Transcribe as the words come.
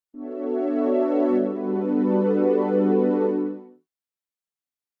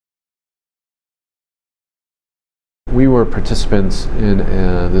We were participants in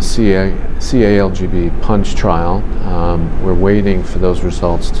the CALGB punch trial. We're waiting for those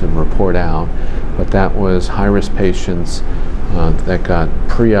results to report out, but that was high-risk patients that got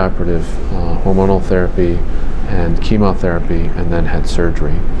preoperative hormonal therapy and chemotherapy and then had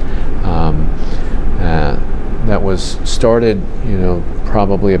surgery. That was started,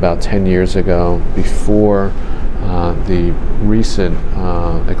 probably about 10 years ago, before the recent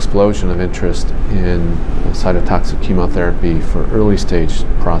explosion of interest in cytotoxic chemotherapy for early-stage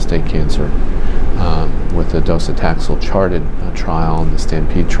prostate cancer with the docetaxel charted trial and the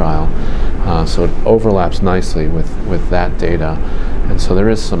Stampede trial. So it overlaps nicely with that data. And so there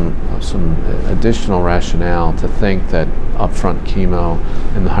is some additional rationale to think that upfront chemo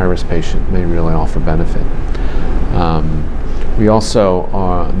in the high-risk patient may really offer benefit. We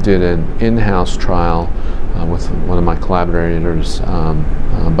also did an in-house trial with one of my collaborators,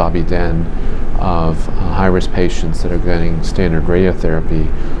 Bobby Den, of high-risk patients that are getting standard radiotherapy,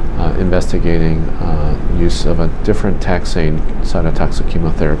 investigating use of a different taxane cytotoxic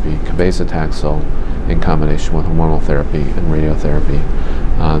chemotherapy, cabazitaxel, in combination with hormonal therapy and radiotherapy.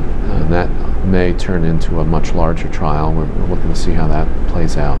 And that may turn into a much larger trial. We're looking to see how that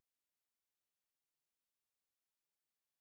plays out.